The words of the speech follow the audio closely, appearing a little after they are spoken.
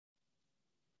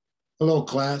Hello,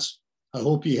 class. I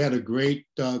hope you had a great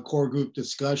core group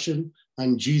discussion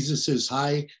on Jesus's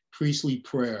high priestly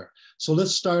prayer. So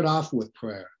let's start off with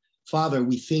prayer. Father,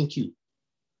 we thank you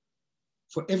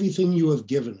for everything you have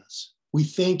given us. We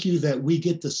thank you that we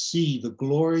get to see the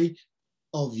glory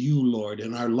of you, Lord,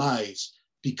 in our lives,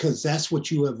 because that's what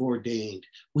you have ordained.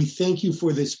 We thank you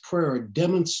for this prayer, a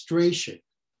demonstration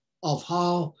of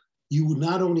how you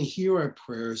not only hear our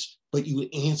prayers, but you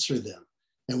answer them.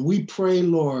 And we pray,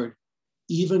 Lord,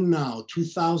 even now,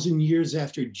 2,000 years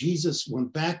after Jesus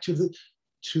went back to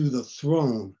the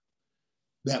throne,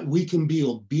 that we can be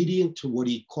obedient to what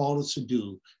he called us to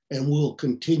do, and we'll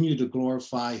continue to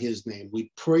glorify his name.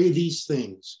 We pray these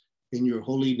things in your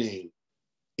holy name.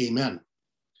 Amen.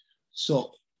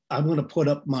 So I'm going to put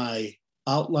up my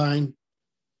outline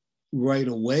right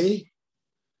away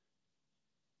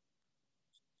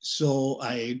so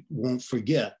I won't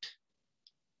forget.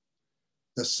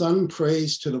 The Son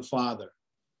prays to the Father.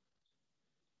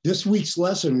 This week's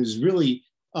lesson is really,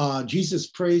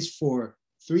 Jesus prays for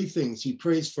three things. He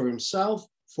prays for himself,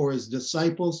 for his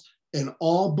disciples, and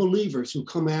all believers who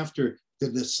come after the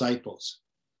disciples.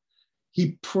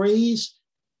 He prays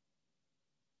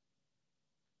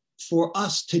for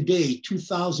us today,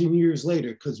 2,000 years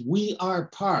later, because we are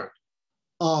part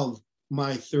of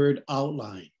my third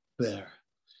outline there.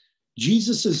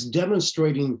 Jesus is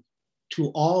demonstrating to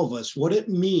all of us what it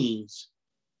means,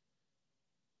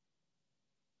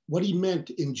 what he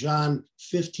meant in John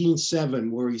 15:7,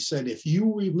 where he said, if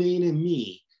you remain in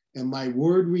me and my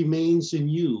word remains in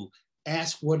you,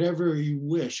 ask whatever you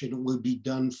wish and it will be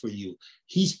done for you.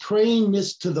 He's praying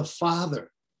this to the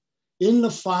Father in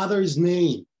the Father's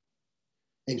name.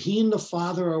 And he and the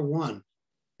Father are one.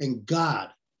 And God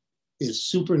is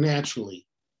supernaturally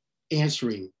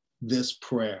answering this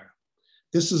prayer.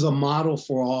 This is a model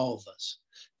for all of us.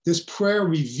 This prayer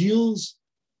reveals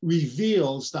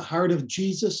the heart of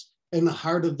Jesus and the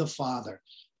heart of the Father.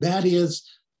 That is,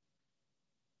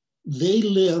 they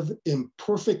live in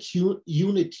perfect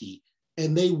unity,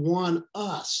 and they want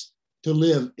us to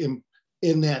live in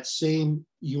that same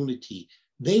unity.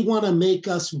 They want to make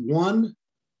us one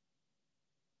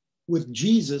with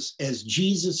Jesus as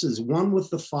Jesus is one with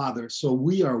the Father, so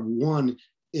we are one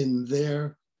in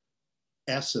their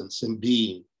essence and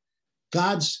being.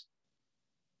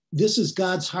 This is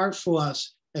God's heart for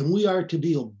us, and we are to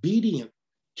be obedient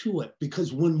to it,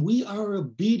 because when we are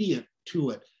obedient to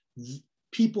it,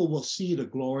 people will see the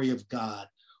glory of God.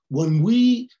 When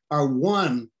we are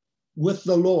one with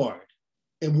the Lord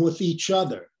and with each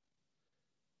other,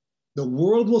 the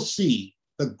world will see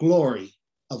the glory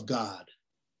of God.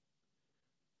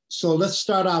 So let's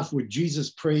start off with Jesus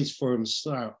prays for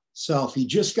himself. He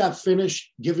just got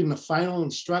finished giving the final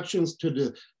instructions to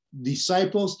the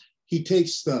disciples. He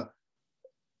takes a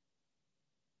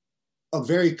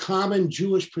very common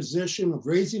Jewish position of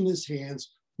raising his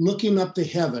hands, looking up to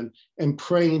heaven and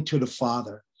praying to the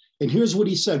Father. And here's what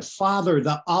he said: Father,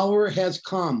 the hour has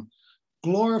come.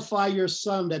 Glorify your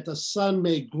Son, that the Son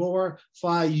may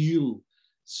glorify you,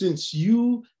 since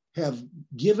you have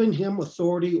given him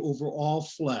authority over all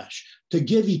flesh, to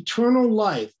give eternal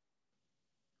life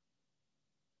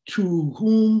to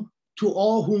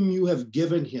all whom you have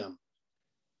given him.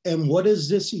 And what is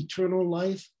this eternal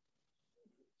life?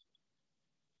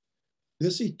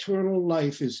 This eternal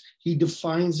life is, he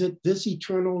defines it, this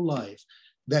eternal life,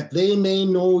 that they may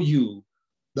know you,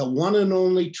 the one and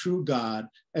only true God,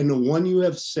 and the one you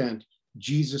have sent,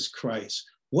 Jesus Christ.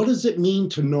 What does it mean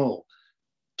to know?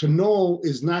 To know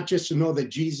is not just to know that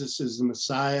Jesus is the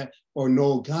Messiah or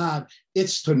know God.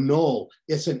 It's to know.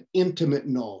 It's an intimate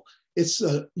know. It's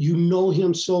you know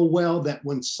him so well that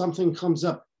when something comes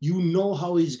up, you know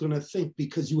how he's going to think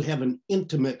because you have an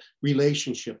intimate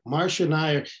relationship. Marcia and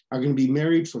I are going to be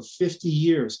married for 50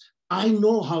 years. I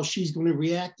know how she's going to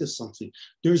react to something.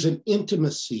 There's an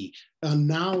intimacy, a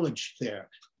knowledge there.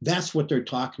 That's what they're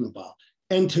talking about.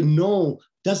 And to know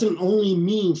doesn't only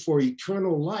mean for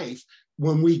eternal life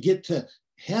when we get to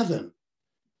heaven.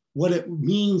 What it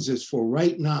means is for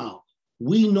right now.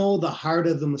 We know the heart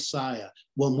of the Messiah.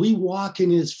 When we walk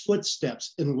in his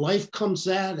footsteps and life comes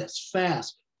at us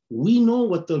fast, we know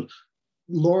what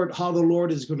how the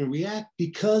Lord is going to react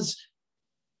because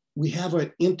we have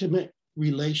an intimate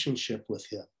relationship with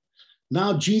him.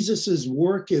 Now Jesus's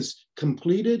work is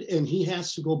completed and he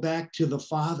has to go back to the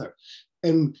Father.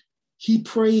 And he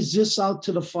prays this out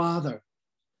to the Father.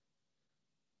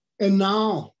 And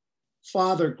now,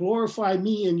 Father, glorify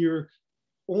me in your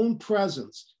own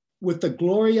presence with the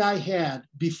glory I had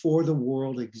before the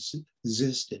world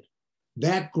existed.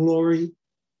 That glory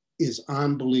is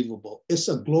unbelievable. It's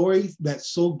a glory that's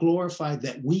so glorified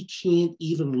that we can't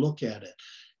even look at it.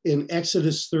 In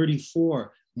Exodus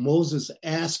 34, Moses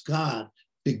asked God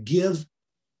to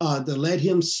let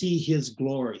him see his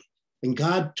glory. And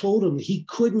God told him he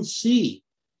couldn't see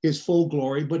his full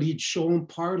glory, but he'd show him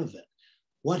part of it.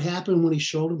 What happened when he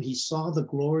showed him? He saw the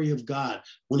glory of God.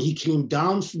 When he came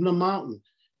down from the mountain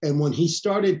and when he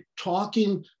started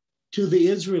talking to the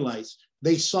Israelites,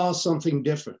 they saw something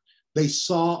different. They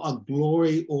saw a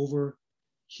glory over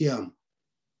him.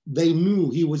 They knew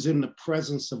he was in the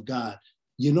presence of God.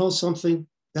 You know something?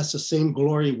 That's the same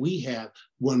glory we have.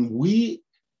 When we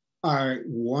are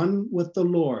one with the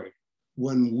Lord,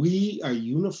 when we are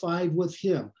unified with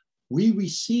him, we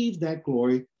receive that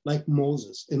glory like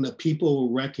Moses, and the people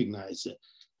will recognize it.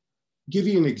 Give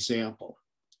you an example,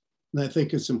 and I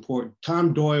think it's important.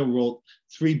 Tom Doyle wrote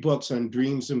 3 books on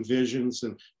dreams and visions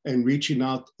and reaching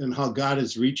out and how God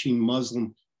is reaching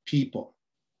Muslim people.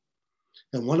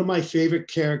 And one of my favorite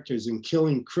characters in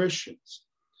Killing Christians,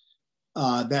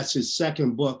 that's his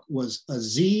 2nd book, was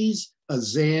Aziz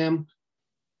Azam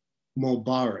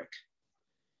Mubarak.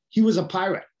 He was a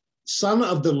pirate, son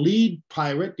of the lead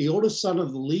pirate, the oldest son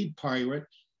of the lead pirate,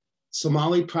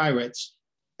 Somali pirates,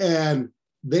 and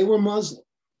they were Muslim.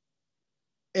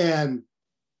 And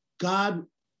God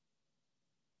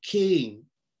came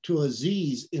to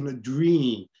Aziz in a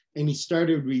dream, and he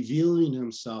started revealing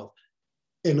himself.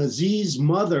 And Aziz's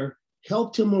mother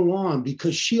helped him along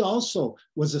because she also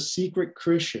was a secret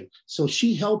Christian. So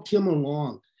she helped him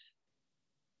along.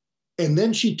 And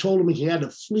then she told him he had to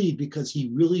flee because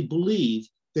he really believed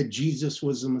that Jesus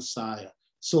was the Messiah.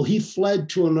 So he fled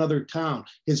to another town.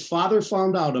 His father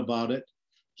found out about it.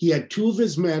 He had 2 of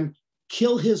his men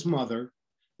kill his mother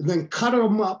and then cut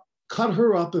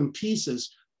her up in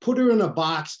pieces, put her in a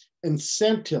box, and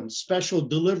sent him special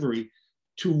delivery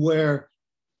to where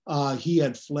he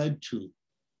had fled to.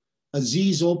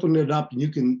 Aziz opened it up, and you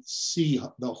can see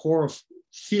the horror,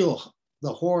 feel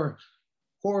the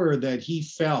horror that he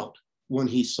felt when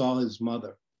he saw his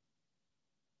mother.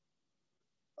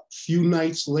 A few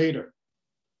nights later,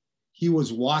 he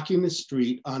was walking the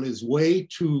street on his way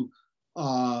to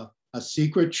a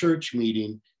secret church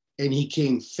meeting, and he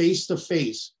came face to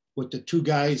face with the 2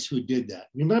 guys who did that.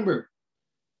 Remember,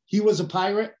 he was a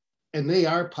pirate, and they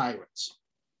are pirates.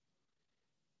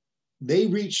 They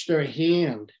reached their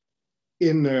hand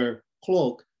in their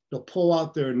cloak to pull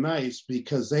out their knives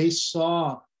because they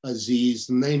saw Aziz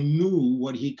and they knew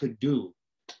what he could do.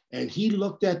 And he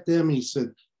looked at them, he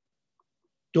said,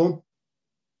 "Don't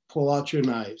pull out your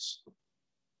knives.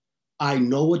 I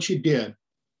know what you did,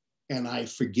 and I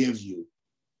forgive you.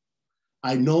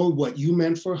 I know what you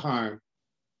meant for harm,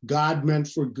 God meant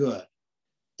for good."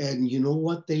 And you know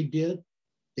what they did?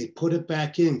 They put it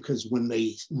back in, because when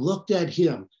they looked at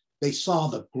him, they saw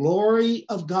the glory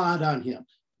of God on him,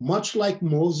 much like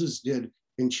Moses did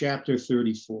in chapter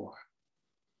 34.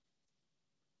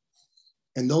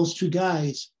 And those 2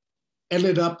 guys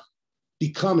ended up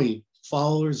becoming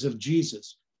followers of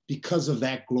Jesus because of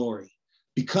that glory,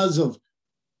 because of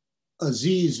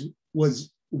Aziz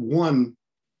was one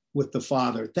with the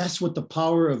Father. That's what the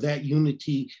power of that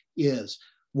unity is.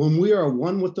 When we are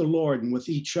one with the Lord and with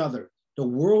each other, the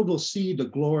world will see the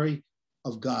glory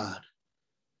of God.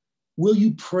 Will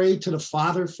you pray to the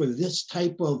Father for this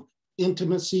type of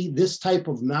intimacy, this type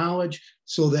of knowledge,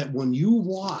 so that when you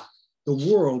walk, the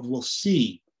world will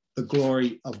see the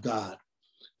glory of God?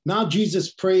 Now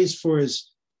Jesus prays for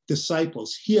his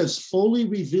disciples. He has fully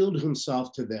revealed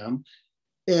himself to them,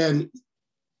 and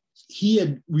he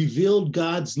had revealed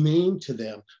God's name to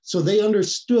them. So they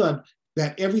understood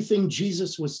that everything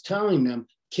Jesus was telling them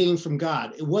came from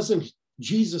God. It wasn't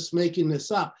Jesus making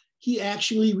this up. He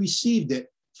actually received it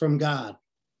from God.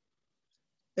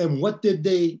 And what did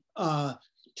they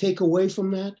take away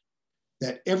from that?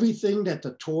 That everything that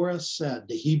the Torah said,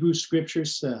 the Hebrew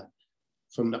scriptures said,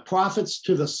 from the prophets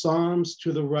to the Psalms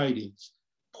to the writings,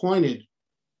 pointed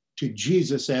to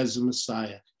Jesus as the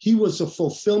Messiah. He was a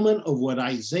fulfillment of what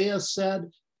Isaiah said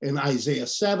in Isaiah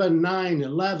 7, 9,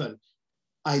 11,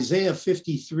 Isaiah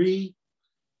 53.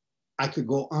 I could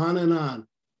go on,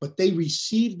 but they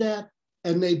received that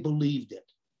and they believed it.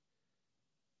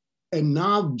 And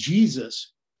now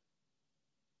Jesus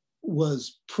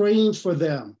was praying for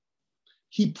them.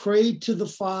 He prayed to the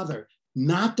Father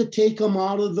not to take them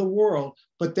out of the world,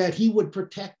 but that he would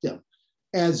protect them.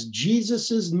 As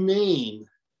Jesus's name,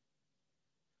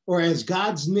 or as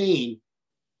God's name,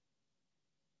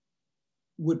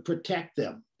 would protect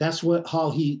them. That's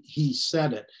how he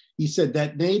said it. He said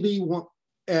that maybe one,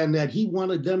 and that he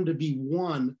wanted them to be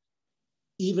one,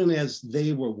 even as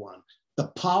they were one. The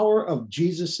power of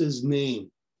Jesus's name,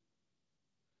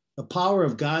 the power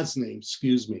of God's name,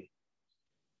 excuse me.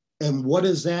 And what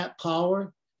is that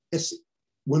power? It's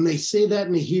when they say that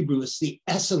in the Hebrew, it's the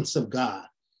essence of God.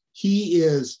 He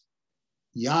is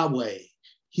Yahweh.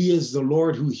 He is the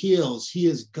Lord who heals. He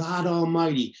is God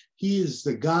Almighty. He is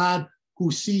the God who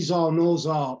sees all, knows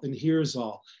all, and hears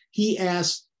all. He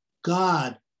asked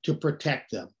God to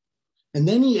protect them. And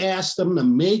then he asked them to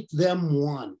make them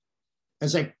one.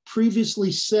 As I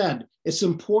previously said, it's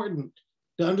important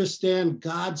to understand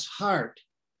God's heart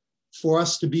for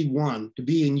us to be one, to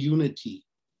be in unity.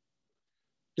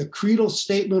 The creedal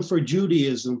statement for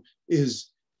Judaism is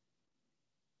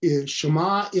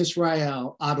Shema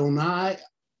Israel, Adonai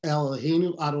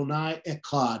Eloheinu, Adonai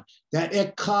Echad. That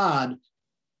Echad,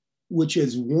 which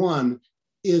is one,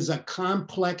 is a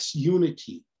complex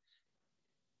unity.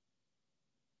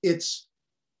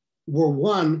 We're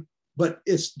one, but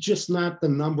it's just not the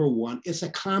number one. It's a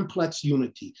complex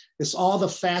unity. It's all the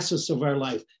facets of our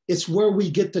life. It's where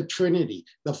we get the Trinity,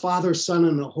 the Father, Son,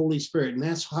 and the Holy Spirit. And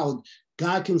that's how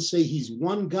God can say he's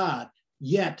one God,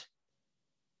 yet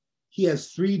he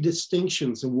has three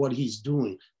distinctions of what he's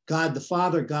doing. God the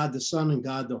Father, God the Son, and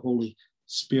God the Holy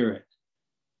Spirit.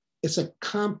 It's a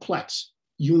complex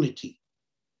unity.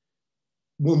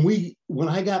 When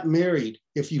I got married,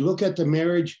 if you look at the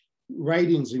marriage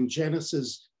writings in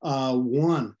Genesis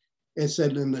 1, it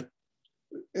said, the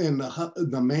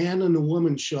man and the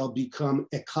woman shall become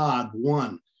echad,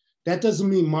 one. That doesn't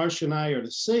mean Marcia and I are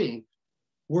the same.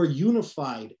 We're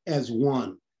unified as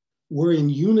one. We're in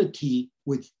unity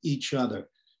with each other.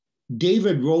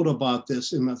 David wrote about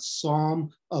this in the Psalm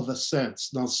of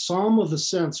Ascents. Now, Psalm of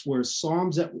Ascents were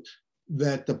psalms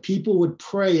that the people would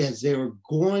pray as they were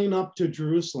going up to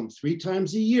Jerusalem 3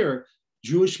 times a year.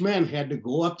 Jewish men had to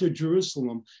go up to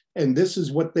Jerusalem, and this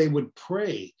is what they would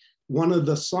pray. One of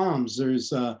the Psalms,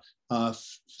 there's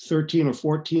 13 or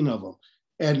 14 of them.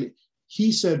 And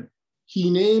he said,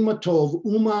 Hine matov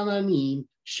umananim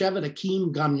shevet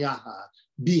akim gam yahad.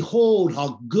 Behold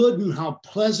how good and how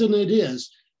pleasant it is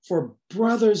for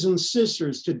brothers and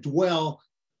sisters to dwell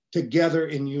together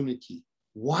in unity.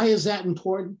 Why is that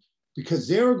important? Because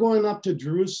they were going up to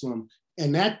Jerusalem,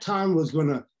 and that town was going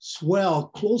to swell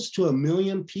close to 1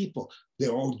 million people.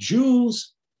 They're all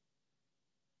Jews,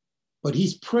 but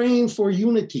he's praying for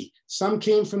unity. Some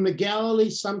came from the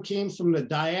Galilee, some came from the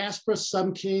diaspora,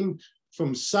 some came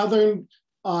from southern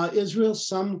Israel,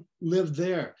 some lived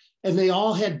there. And they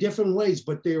all had different ways,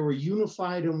 but they were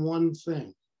unified in one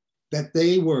thing, that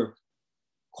they were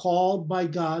called by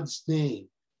God's name,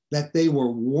 that they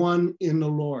were one in the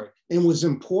Lord. And it was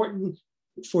important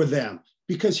for them,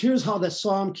 because here's how the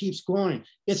psalm keeps going.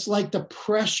 It's like the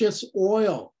precious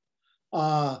oil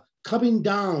coming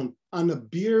down on the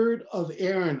beard of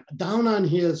Aaron, down on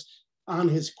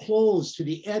his clothes to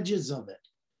the edges of it.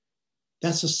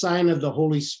 That's a sign of the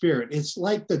Holy Spirit. It's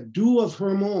like the dew of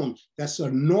Hermon. That's a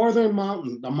northern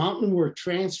mountain, the mountain where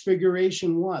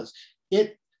transfiguration was.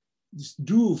 This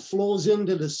dew flows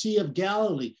into the Sea of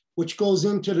Galilee, which goes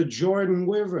into the Jordan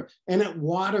River, and it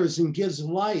waters and gives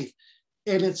life.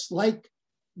 And it's like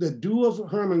the dew of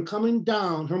Hermon coming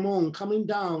down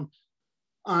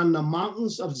on the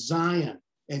mountains of Zion.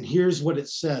 And here's what it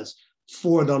says: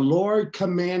 for the Lord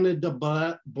commanded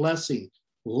the blessing,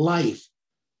 life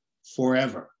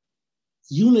forever.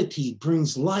 Unity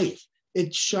brings life.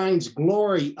 It shines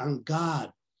glory on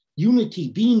God. Unity,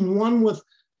 being one with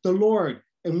the Lord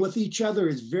and with each other,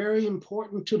 is very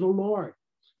important to the Lord,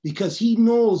 because he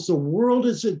knows the world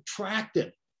is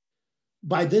attracted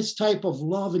by this type of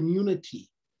love and unity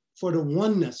for the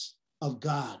oneness of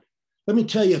God. Let me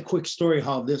tell you a quick story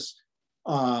how this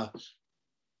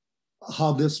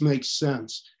makes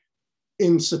sense.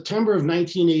 In September of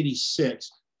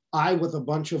 1986, I, with a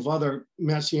bunch of other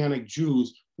Messianic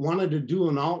Jews, wanted to do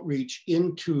an outreach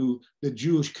into the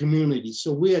Jewish community.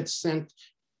 So we had sent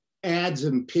ads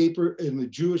in the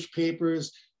Jewish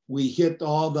papers. We hit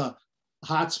all the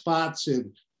hot spots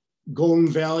in Golden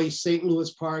Valley, St.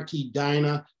 Louis Park,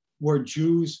 Edina, where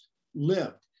Jews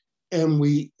lived. And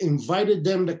we invited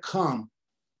them to come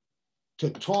to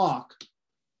talk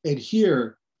and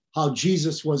hear how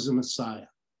Jesus was the Messiah.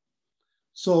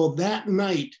 So that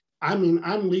night,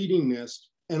 I'm leading this,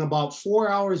 and about 4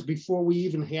 hours before we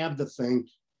even have the thing,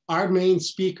 our main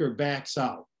speaker backs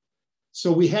out.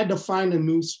 So we had to find a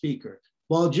new speaker.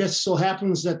 Well, it just so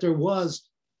happens that there was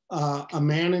a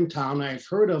man in town. I've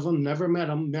heard of him, never met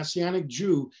him, Messianic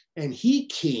Jew, and he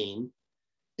came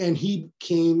and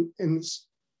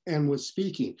was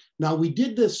speaking. Now, we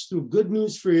did this through Good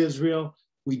News for Israel.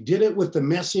 We did it with the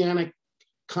Messianic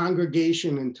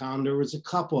congregation in town. There was a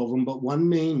couple of them, but one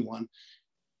main one.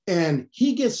 And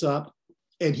he gets up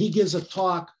and he gives a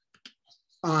talk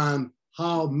on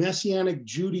how Messianic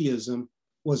Judaism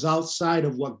was outside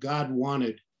of what God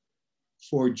wanted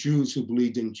for Jews who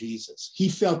believed in Jesus. He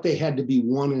felt they had to be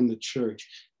one in the church.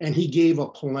 And he gave a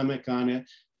polemic on it.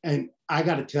 And I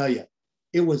got to tell you,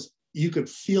 you could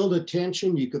feel the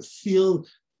tension. You could feel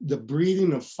the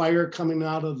breathing of fire coming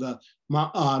out of the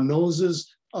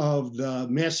noses of the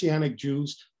Messianic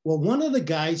Jews. Well, one of the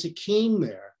guys that came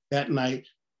there that night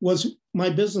was my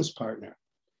business partner.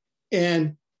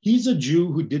 And he's a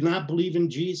Jew who did not believe in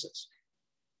Jesus.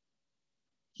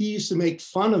 He used to make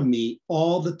fun of me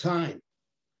all the time.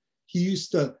 He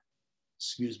used to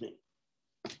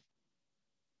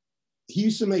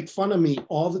make fun of me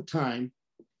all the time,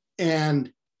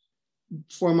 and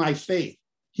for my faith.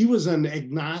 He was an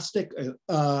agnostic,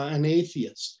 an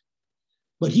atheist.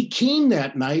 But he came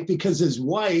that night because his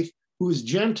wife, who was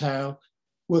Gentile,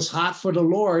 was hot for the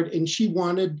Lord, and she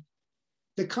wanted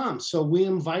to come. So we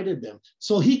invited them.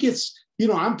 So he gets,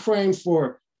 I'm praying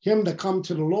for him to come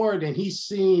to the Lord, and he's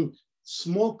seeing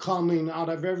smoke coming out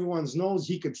of everyone's nose.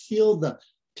 He could feel the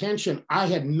tension. I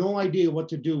had no idea what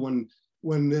to do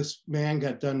when this man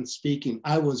got done speaking.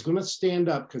 I was going to stand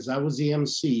up because I was the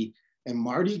MC, and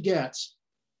Marty Getz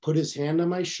put his hand on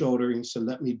my shoulder and said,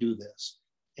 "Let me do this."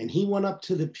 And he went up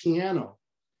to the piano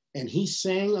and he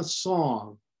sang a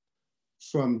song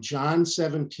from John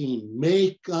 17,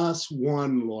 "Make us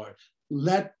one, Lord.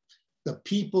 Let the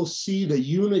people see the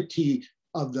unity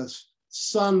of the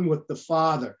Son with the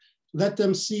Father. Let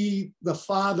them see the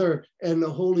Father and the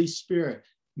Holy Spirit.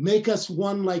 Make us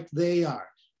one like they are."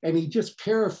 And he just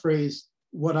paraphrased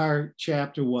what our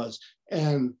chapter was.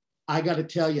 And I got to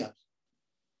tell you,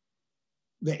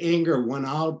 the anger went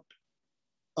out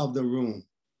of the room.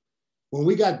 When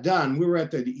we got done, we were at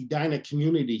the Edina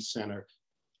Community Center.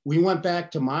 We went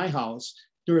back to my house.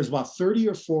 There was about 30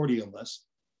 or 40 of us,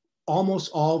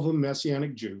 almost all of them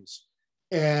Messianic Jews.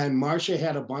 And Marcia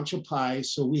had a bunch of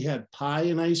pies. So we had pie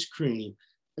and ice cream.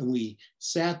 And we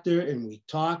sat there and we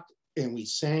talked and we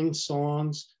sang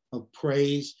songs of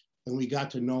praise. And we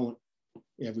got to know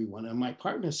everyone. And my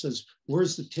partner says,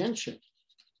 "Where's the tension?"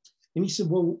 And he said,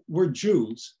 "Well, we're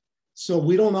Jews, so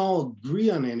we don't all agree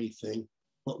on anything,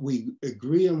 but we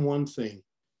agree on one thing.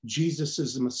 Jesus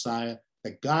is the Messiah,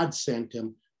 that God sent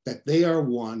him, that they are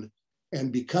one.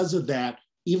 And because of that,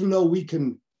 even though we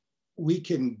can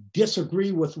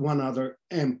disagree with one another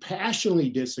and passionately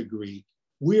disagree,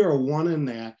 we are one in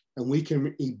that, and we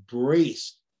can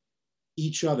embrace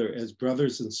each other as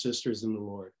brothers and sisters in the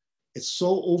Lord." It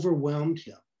so overwhelmed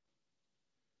him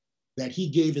that he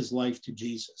gave his life to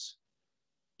Jesus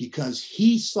because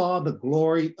he saw the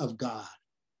glory of God.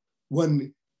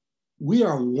 When we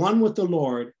are one with the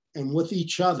Lord and with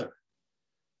each other,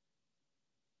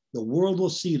 the world will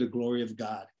see the glory of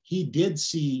God. He did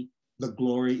see the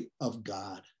glory of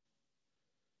God.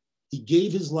 He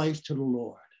gave his life to the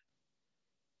Lord.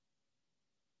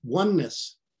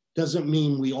 Oneness doesn't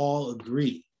mean we all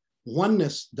agree.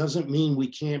 Oneness doesn't mean we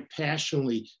can't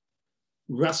passionately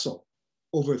wrestle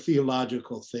over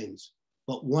theological things.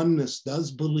 But oneness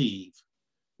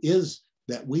is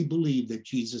that we believe that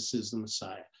Jesus is the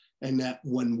Messiah, and that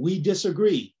when we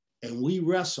disagree and we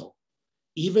wrestle,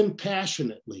 even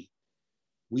passionately,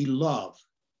 we love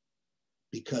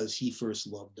because he first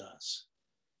loved us.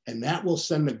 And that will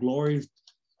send the glory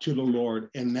to the Lord,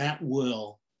 and that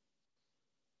will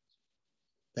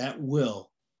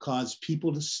cause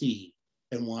people to see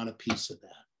and want a piece of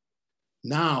that.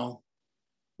 Now,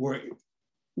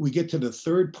 we get to the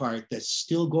third part that's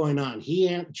still going on.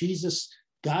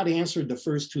 God answered the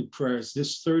first two prayers.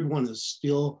 This third one is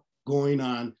still going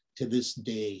on to this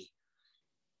day.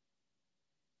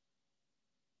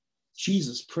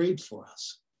 Jesus prayed for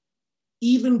us.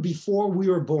 Even before we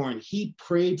were born, he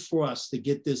prayed for us to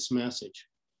get this message.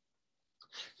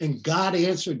 And God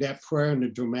answered that prayer in a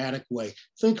dramatic way.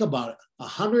 Think about it,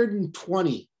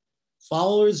 120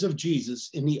 followers of Jesus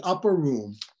in the upper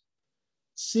room,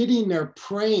 sitting there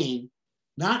praying,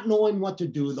 not knowing what to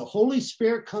do. The Holy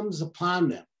Spirit comes upon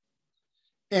them.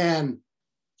 And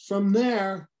from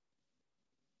there,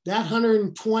 that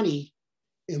 120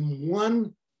 in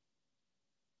one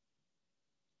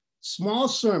small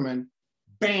sermon,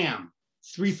 bam,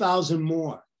 3,000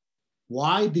 more.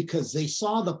 Why? Because they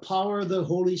saw the power of the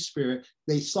Holy Spirit.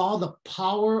 They saw the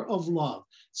power of love.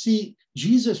 See,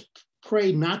 Jesus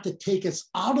prayed not to take us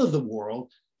out of the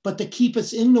world, but to keep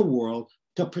us in the world,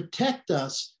 to protect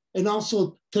us, and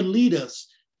also to lead us.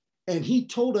 And he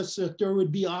told us that there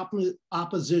would be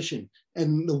opposition,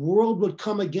 and the world would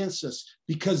come against us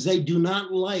because they do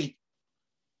not like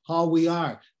how we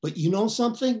are. But you know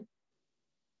something?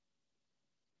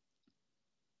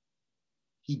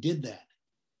 He did that.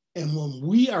 And when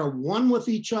we are one with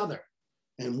each other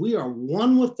and we are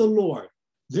one with the Lord,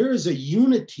 there is a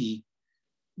unity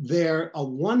there, a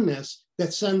oneness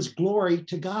that sends glory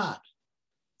to God.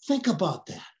 Think about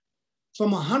that.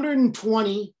 From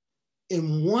 120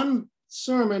 in one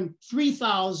sermon,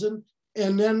 3,000,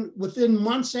 and then within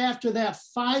months after that,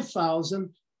 5,000.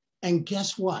 And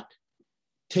guess what?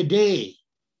 Today,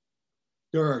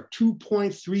 there are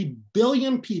 2.3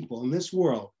 billion people in this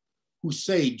world who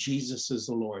say Jesus is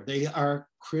the Lord. They are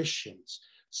Christians.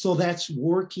 So that's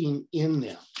working in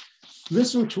them.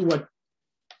 Listen to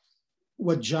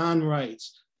what John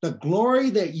writes. The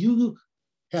glory that you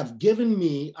have given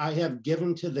me, I have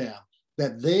given to them,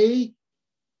 that they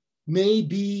may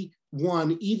be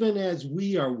one, even as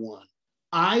we are one.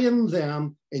 I and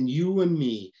them, and you and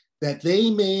me, that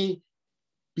they may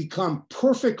become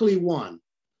perfectly one,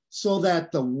 so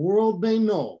that the world may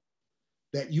know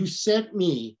that you sent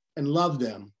me and loved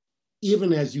them,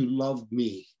 even as you loved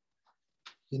me.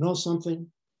 You know something?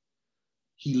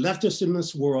 He left us in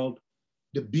this world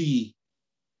to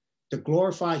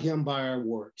glorify him by our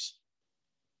works.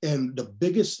 And the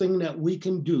biggest thing that we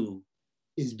can do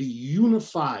is be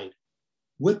unified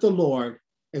with the Lord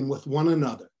and with one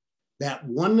another. That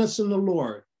oneness in the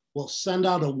Lord will send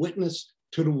out a witness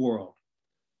to the world.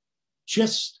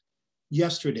 Just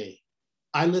yesterday,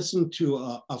 I listened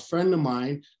to a friend of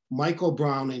mine, Michael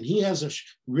Brown, and he has a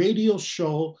radio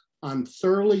show on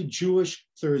Thoroughly Jewish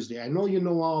Thursday. I know you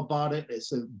know all about it.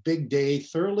 It's a big day,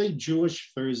 Thoroughly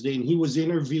Jewish Thursday, and he was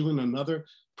interviewing another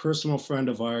personal friend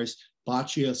of ours,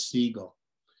 Bachia Siegel.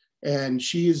 And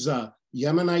she is a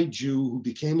Yemenite Jew who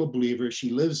became a believer. She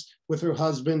lives with her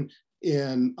husband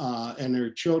and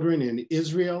her children in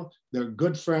Israel. They're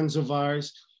good friends of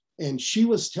ours. And she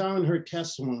was telling her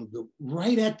testimony, but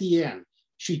right at the end,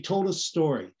 she told a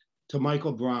story to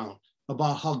Michael Brown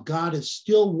about how God is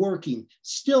still working,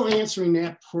 still answering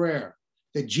that prayer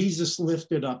that Jesus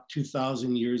lifted up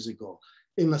 2,000 years ago.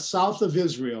 In the south of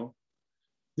Israel,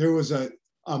 there was a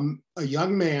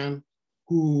young man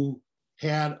who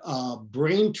had a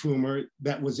brain tumor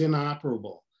that was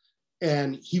inoperable,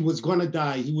 and he was going to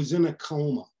die. He was in a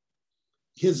coma.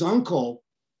 His uncle,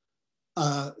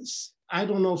 I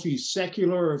don't know if he's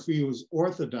secular or if he was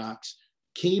Orthodox,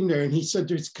 came there and he said,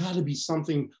 there's got to be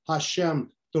something Hashem,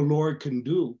 the Lord, can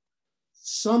do.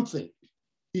 Something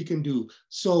he can do.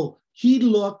 So he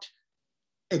looked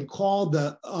and called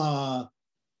the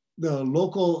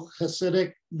local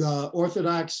Hasidic, the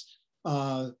Orthodox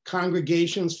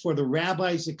congregations for the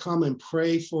rabbis to come and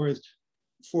pray for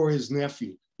his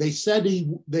nephew. They said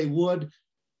they would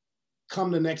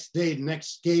come the next day. The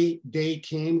next day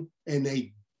came and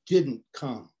they didn't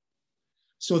come.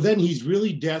 So then he's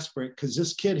really desperate because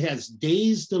this kid has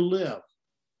days to live.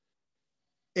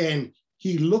 And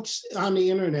he looks on the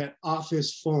internet off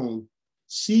his phone,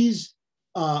 sees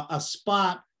a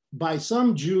spot by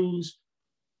some Jews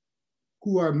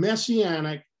who are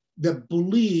Messianic that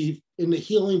believe in the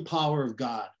healing power of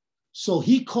God. So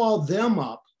he called them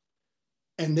up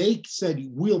and they said,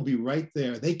 we'll be right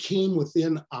there. They came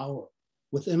within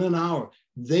an hour.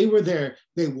 They were there.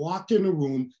 They walked in the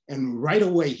room and right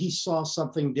away he saw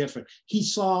something different. He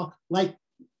saw, like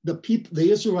the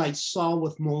Israelites saw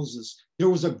with Moses, there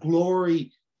was a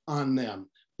glory on them.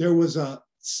 There was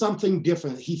something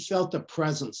different. He felt the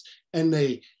presence, and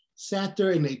they sat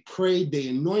there and they prayed. They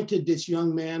anointed this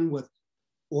young man with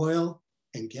oil,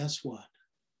 and guess what?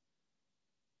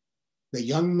 The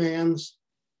young man's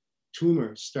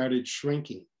tumor started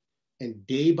shrinking, and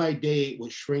day by day it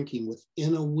was shrinking.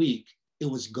 Within a week, it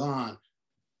was gone.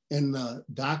 And the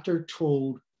doctor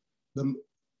told the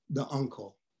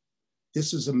uncle,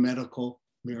 this is a medical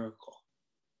miracle.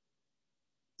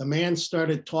 The man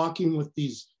started talking with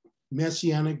these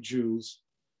Messianic Jews,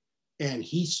 and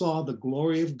he saw the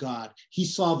glory of God. He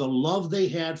saw the love they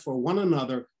had for one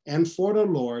another and for the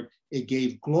Lord. It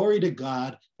gave glory to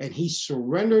God, and he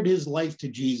surrendered his life to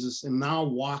Jesus and now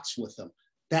walks with him.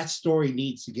 That story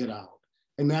needs to get out,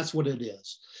 and that's what it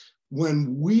is.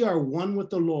 When we are one with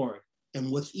the Lord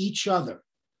and with each other,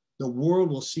 the world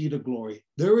will see the glory.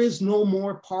 There is no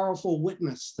more powerful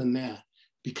witness than that,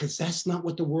 because that's not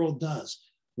what the world does.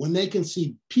 When they can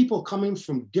see people coming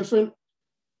from different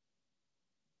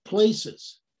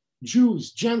places,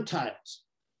 Jews, Gentiles,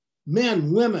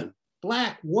 men, women,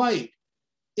 black, white,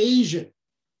 Asian,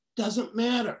 doesn't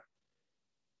matter.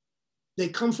 They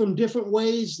come from different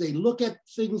ways. They look at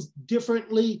things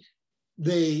differently.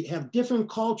 They have different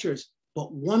cultures,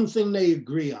 but one thing they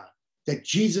agree on, that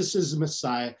Jesus is the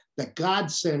Messiah, that God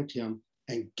sent him,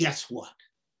 and guess what?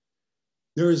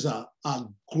 There is a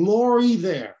glory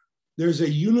there. There's a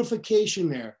unification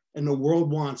there, and the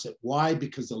world wants it. Why?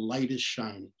 Because the light is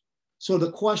shining. So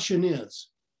the question is,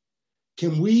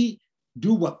 can we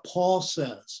do what Paul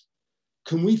says?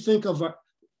 Can we think of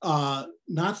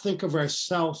not think of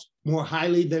ourselves more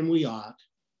highly than we ought?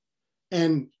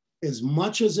 And as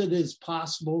much as it is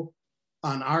possible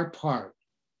on our part,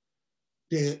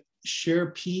 to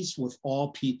share peace with all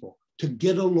people, to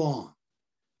get along.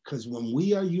 Because when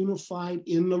we are unified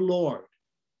in the Lord,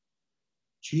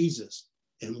 Jesus,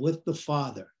 and with the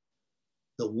Father,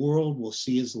 the world will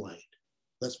see his light.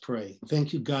 Let's pray.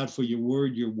 Thank you, God, for your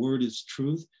word. Your word is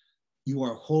truth. You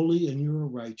are holy and you are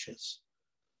righteous.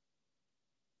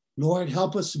 Lord,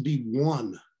 help us to be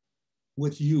one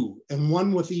with you and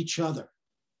one with each other.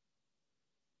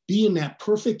 Be in that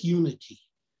perfect unity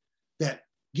that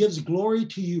gives glory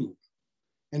to you,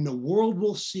 and the world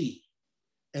will see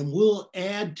and will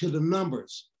add to the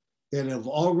numbers that have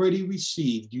already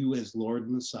received you as Lord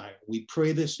and Messiah. We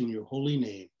pray this in your holy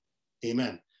name.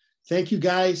 Amen. Thank you,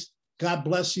 guys. God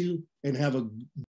bless you, and have a